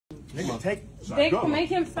They can make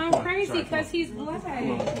him sound crazy because he's black.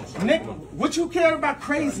 Nick, what you care about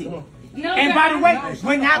crazy? No, and by the way,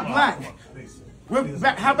 we're not black.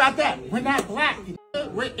 How about that? We're not black.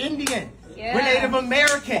 We're Indian. Yeah. We're Native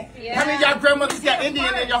American. Yeah. How many of y'all grandmothers got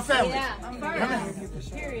Indian in your family? Yeah, I'm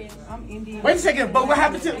first. Period. I'm Indian. Wait a second, but what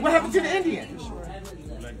happened to the Indian?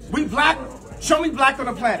 We black. Show me black on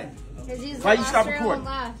the planet. Why you stop recording?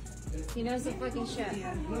 He knows the fucking shit.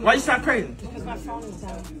 Why you sound crazy?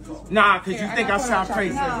 Nah, because you think I sound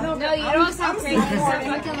crazy. No, you don't sound crazy. You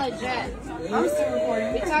sound fucking legit. I'm still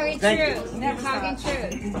recording. You're talking truth. You're talking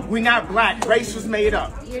truth. We not black. Race was made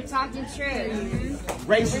up. You're talking truth.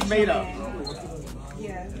 Race was made up.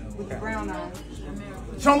 Yeah, with the brown eyes.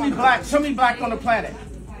 Show me black. Show me black on the planet.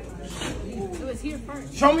 It was here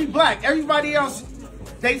first. Show me black. Everybody else,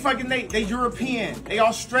 they European. They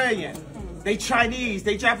Australian. They Chinese.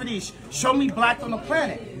 They Japanese. Show me black on the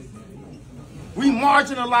planet. We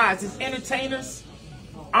marginalized as entertainers.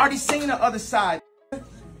 I already seen the other side.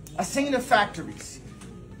 I seen the factories.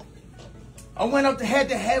 I went up head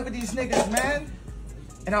to head with these niggas, man.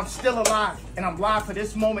 And I'm still alive. And I'm live for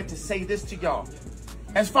this moment to say this to y'all.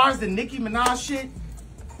 As far as the Nicki Minaj shit,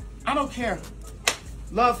 I don't care.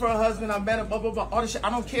 Love for her husband, I met her, blah, blah, blah, all this shit. I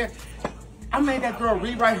don't care. I made that girl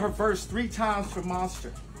rewrite her verse 3 times for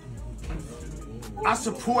Monster. I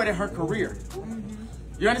supported her career.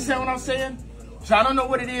 You understand what I'm saying? So I don't know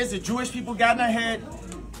what it is that Jewish people got in their head.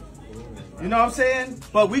 You know what I'm saying?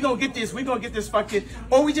 But we gonna get this. We gonna get this fucking.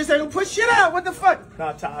 Or we just ain't gonna put shit out. What the fuck?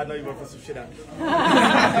 Nah, Ty, I know you gonna put some shit out.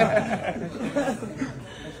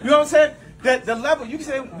 You know what I'm saying? The level. You can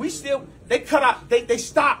say we still. They cut out. They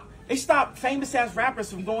stopped. They stopped famous ass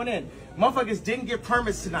rappers from going in. Motherfuckers didn't get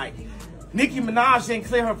permits tonight. Nicki Minaj didn't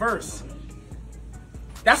clear her verse.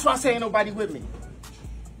 That's why I say ain't nobody with me.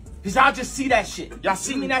 Because y'all just see that shit. Y'all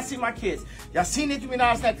see me not see my kids. Y'all see Nicki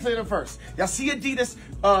Minaj not clear the verse. Y'all see Adidas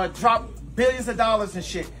drop billions of dollars and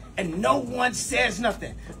shit. And no one says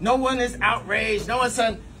nothing. No one is outraged. No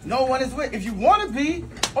one is with. If you want to be,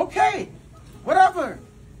 okay. Whatever.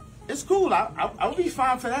 It's cool. I'll be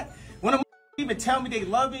fine for that. When a even tell me they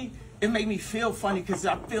love me, it make me feel funny because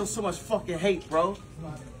I feel so much fucking hate, bro.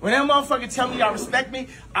 When that motherfucker tell me y'all respect me,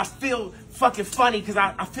 I feel fucking funny because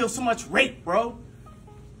I feel so much rape, bro.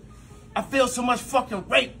 I feel so much fucking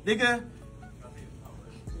rape, nigga.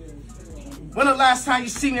 When the last time you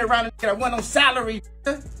see me around a nigga that went on salary,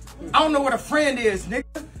 nigga? I don't know what a friend is,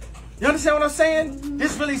 nigga. You understand what I'm saying?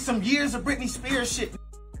 This really some years of Britney Spears shit.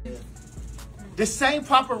 The same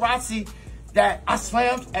paparazzi that I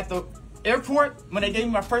slammed at the airport when they gave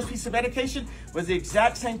me my first piece of medication was the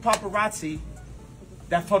exact same paparazzi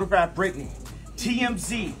that photographed Britney.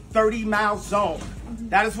 TMZ, 30-mile zone.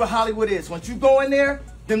 That is what Hollywood is. Once you go in there,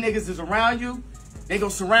 them niggas is around you. They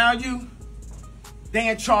gonna surround you. They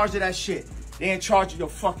in charge of that shit. They in charge of your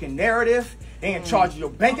fucking narrative. They in charge of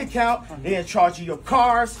your bank account. They in charge of your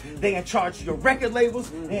cars. They in charge of your record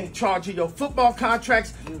labels. They in charge of your football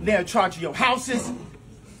contracts. They in charge of your houses.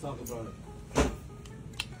 Talk about it.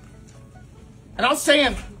 And I'm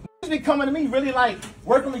saying, be coming to me really like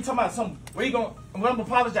working with me talking about something. When you gonna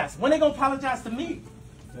apologize? When they gonna apologize to me?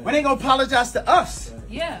 When they gonna apologize to us?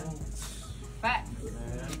 Yeah. Fact.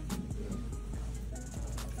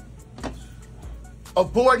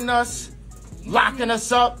 Aborting us, locking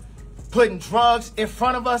us up, putting drugs in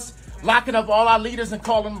front of us, locking up all our leaders and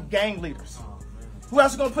calling them gang leaders. Who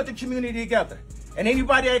else is gonna put the community together? And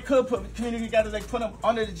anybody that could put the community together, they put them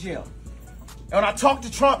under the jail. And when I talked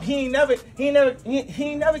to Trump, he ain't never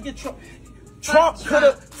get Trump. Trump could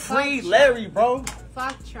have freed Larry, bro.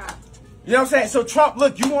 Fuck Trump. You know what I'm saying? So Trump,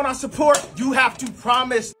 look, you want our support? You have to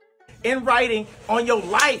promise in writing on your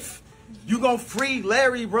life, you gonna free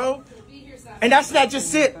Larry, bro. And that's not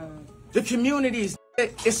just it. The communities,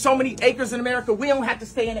 it's so many acres in America. We don't have to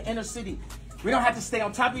stay in the inner city. We don't have to stay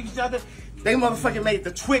on top of each other. They motherfucking made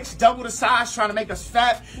the Twix double the size, trying to make us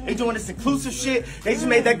fat. They doing this inclusive shit. They just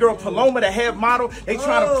made that girl Paloma the head model. They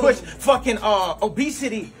trying to push fucking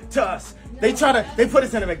obesity to us. They put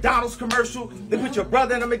us in a McDonald's commercial. They put your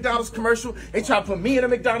brother in a McDonald's commercial. They try to put me in a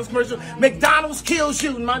McDonald's commercial. McDonald's kills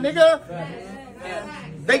you, my nigga.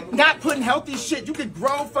 They not putting healthy shit. You can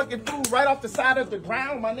grow fucking food right off the side of the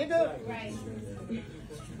ground, my nigga.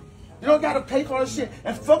 You don't gotta pay for all this shit.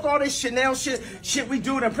 And fuck all this Chanel shit we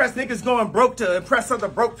do to impress niggas going broke to impress other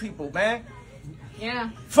broke people, man. Yeah.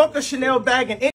 Fuck a Chanel bag and